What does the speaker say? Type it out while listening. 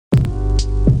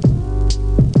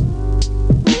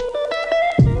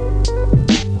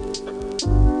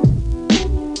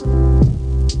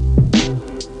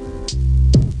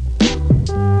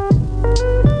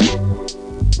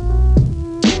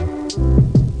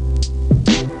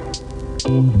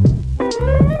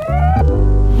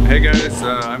Hey guys,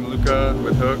 I'm Luca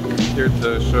with Hook, here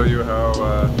to show you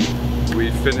how we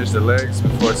finish the legs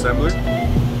before assembly.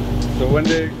 So when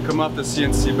they come off the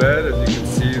CNC bed, as you can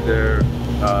see, they're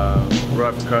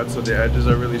rough cut, so the edges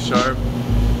are really sharp,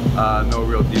 no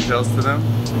real details to them.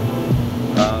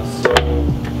 So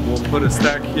we'll put a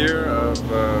stack here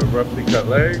of roughly cut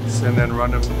legs and then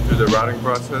run them through the routing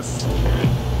process.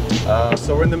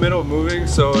 So we're in the middle of moving,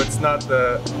 so it's not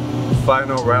the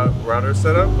final router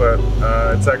setup, but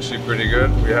it's actually pretty good.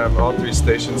 We have all three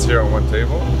stations here on one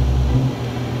table.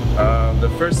 The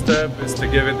first step is to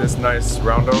give it this nice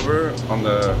round over on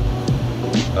the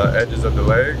edges of the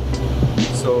leg.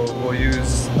 So we'll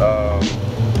use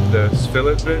this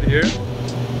fillet bit here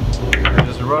and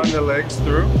just run the legs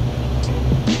through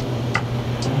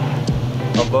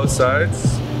on both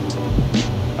sides.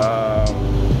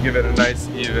 Give it a nice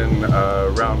even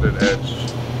rounded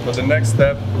edge. So the next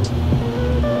step,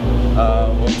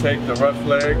 we'll take the rough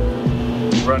leg,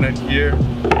 run it here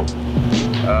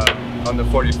on the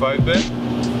 45 bit,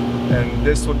 and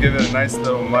this will give it a nice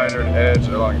little mitered edge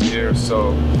along here,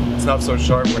 so it's not so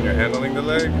sharp when you're handling the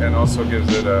leg, and also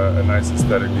gives it a nice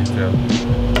aesthetic detail.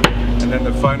 And then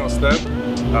the final step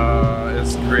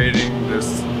is creating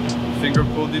this finger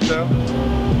pull detail.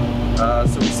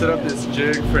 So we set up this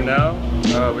jig for now,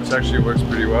 which actually works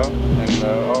pretty well, and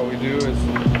all we do is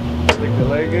stick the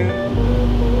leg in,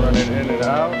 run it in and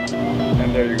out,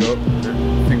 and there you go,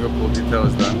 your finger pull detail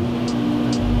is done.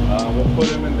 We'll put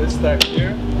them in this stack here,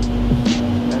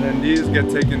 and then these get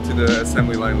taken to the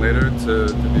assembly line later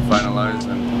to be finalized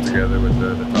and put together with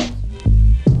the tops.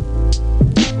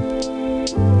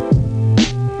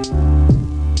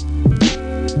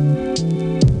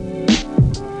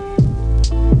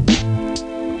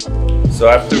 So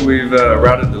after we've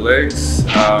routed the legs,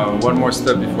 one more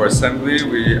step before assembly,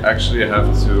 we actually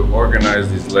have to organize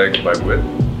these legs by width.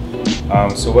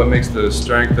 So what makes the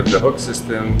strength of the hook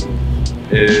system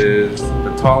is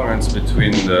the tolerance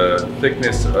between the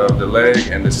thickness of the leg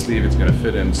and the sleeve it's going to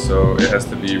fit in, so it has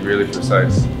to be really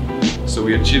precise. So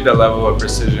we achieve that level of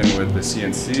precision with the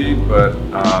CNC, but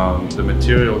the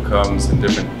material comes in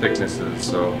different thicknesses,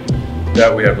 so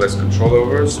that we have less control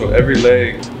over. So every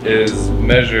leg is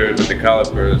measured with the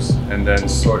calipers and then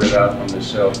sorted out on the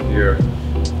shelf here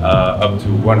up to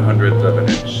 1/100th of an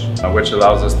inch, which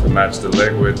allows us to match the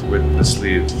leg width with the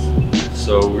sleeves.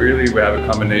 So really we have a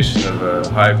combination of a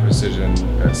high precision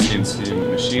CNC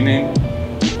machining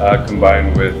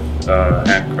combined with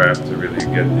handcraft to really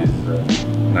get these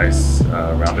nice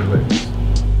rounded legs.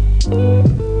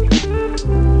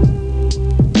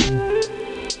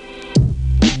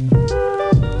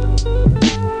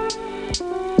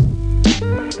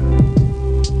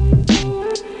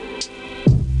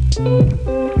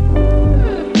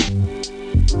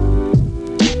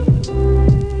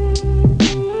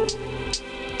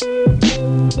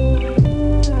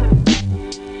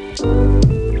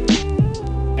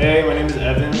 Hey, my name is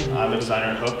Evan. I'm a designer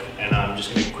at Hook, and I'm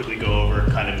just going to quickly go over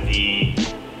kind of the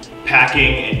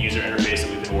packing and user interface that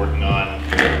we've been working on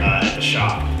at the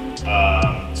shop.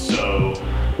 So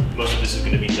most of this is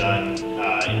going to be done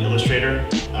in Illustrator,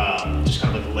 just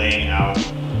kind of like laying out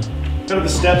kind of the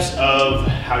steps of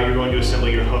how you're going to assemble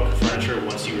your Hook furniture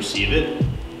once you receive it.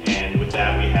 And with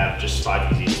that, we have just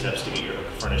 5 easy steps to get your Hook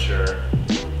furniture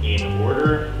in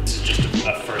order. This is just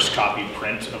a first copy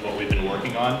print of what we've been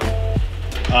working on.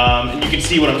 And you can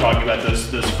see what I'm talking about,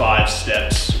 those 5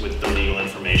 steps with the legal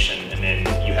information, and then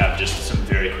you have just some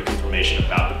very quick information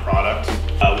about the product.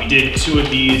 We did 2 of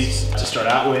these to start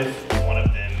out with. One of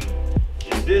them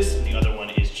is this, and the other one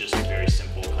is just a very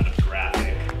simple kind of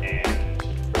graphic and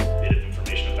bit of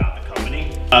information about the company.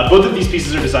 Both of these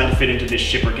pieces are designed to fit into this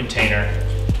shipper container,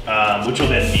 which will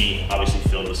then be obviously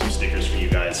filled with some stickers for you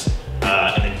guys,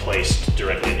 and then placed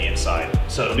directly in the inside.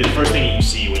 So it'll be the first thing that you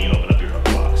see when you open up your Hook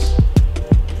box.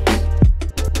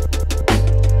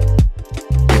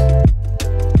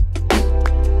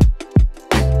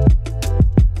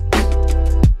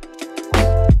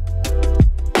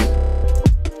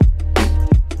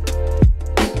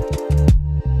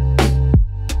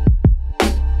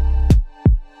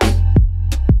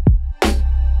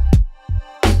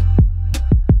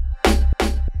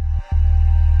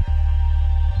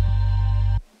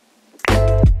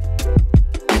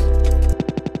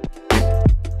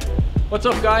 What's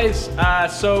up guys?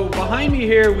 So behind me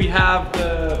here we have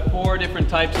the 4 different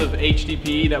types of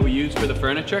HDPE that we use for the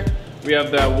furniture. We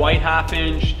have the white 1/2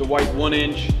 inch, the white 1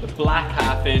 inch, the black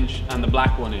 1/2 inch, and the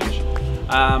black 1 inch.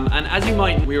 And as you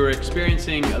might, we were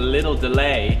experiencing a little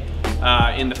delay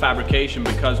in the fabrication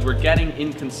because we're getting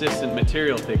inconsistent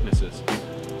material thicknesses.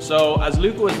 So as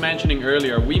Luca was mentioning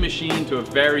earlier, we machine to a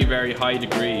very, very high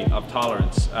degree of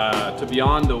tolerance, to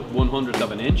beyond the 1/100th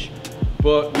of an inch,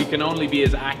 but we can only be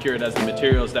as accurate as the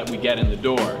materials that we get in the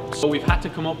door. So we've had to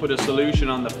come up with a solution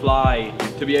on the fly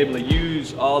to be able to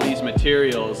use all these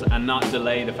materials and not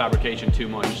delay the fabrication too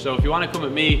much. So if you want to come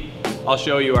with me, I'll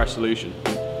show you our solution.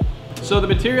 So the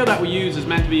material that we use is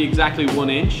meant to be exactly 1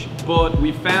 inch, but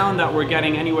we found that we're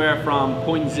getting anywhere from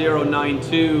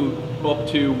 0.092 up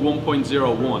to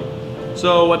 1.01.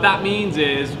 So what that means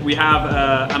is we have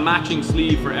a matching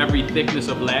sleeve for every thickness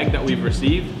of leg that we've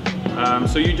received.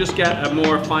 So you just get a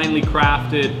more finely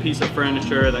crafted piece of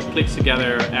furniture that clicks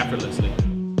together effortlessly.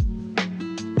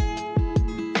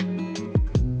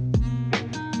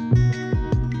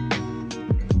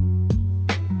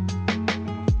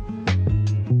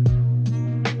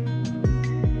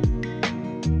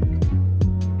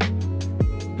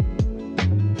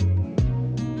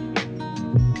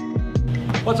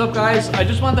 What's up guys? I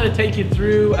just wanted to take you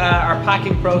through our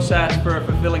packing process for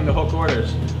fulfilling the Hook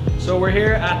orders. So we're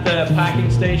here at the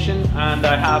packing station and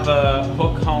I have a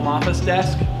Hook home office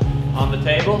desk on the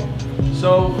table.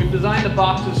 So we've designed the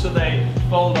boxes so they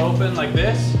fold open like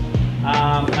this.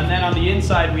 And then on the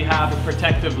inside we have a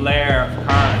protective layer of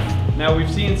card. Now we've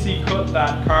CNC cut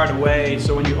that card away,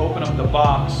 so when you open up the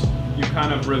box you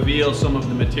kind of reveal some of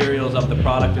the materials of the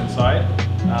product inside.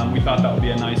 We thought that would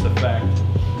be a nice effect.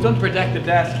 Done to protect the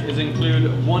desk is include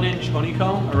 1-inch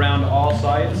honeycomb around all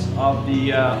sides of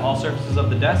the all surfaces of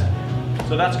the desk.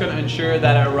 So that's going to ensure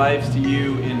that it arrives to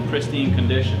you in pristine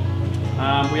condition.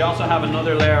 We also have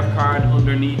another layer of card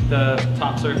underneath the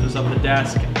top surface of the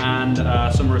desk and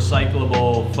some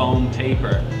recyclable foam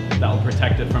paper that will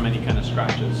protect it from any kind of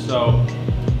scratches. So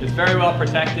it's very well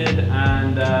protected,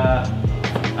 and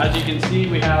as you can see,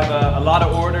 we have a lot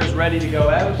of orders ready to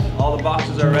go out. All the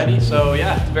boxes are ready, so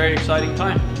yeah, it's a very exciting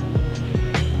time.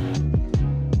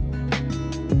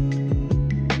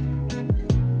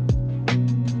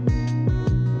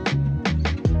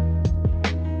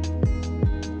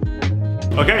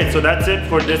 Okay, so that's it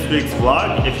for this week's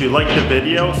vlog. If you liked the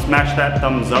video, smash that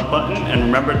thumbs up button and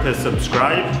remember to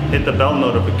subscribe, hit the bell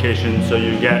notification so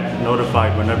you get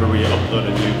notified whenever we upload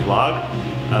a new vlog.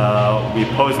 We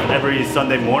post every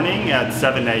Sunday morning at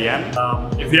 7 a.m.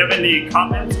 If you have any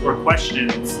comments or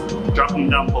questions, drop them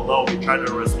down below. We try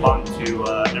to respond to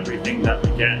everything that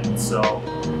we get. So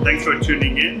thanks for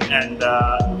tuning in, and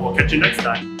we'll catch you next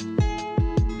time.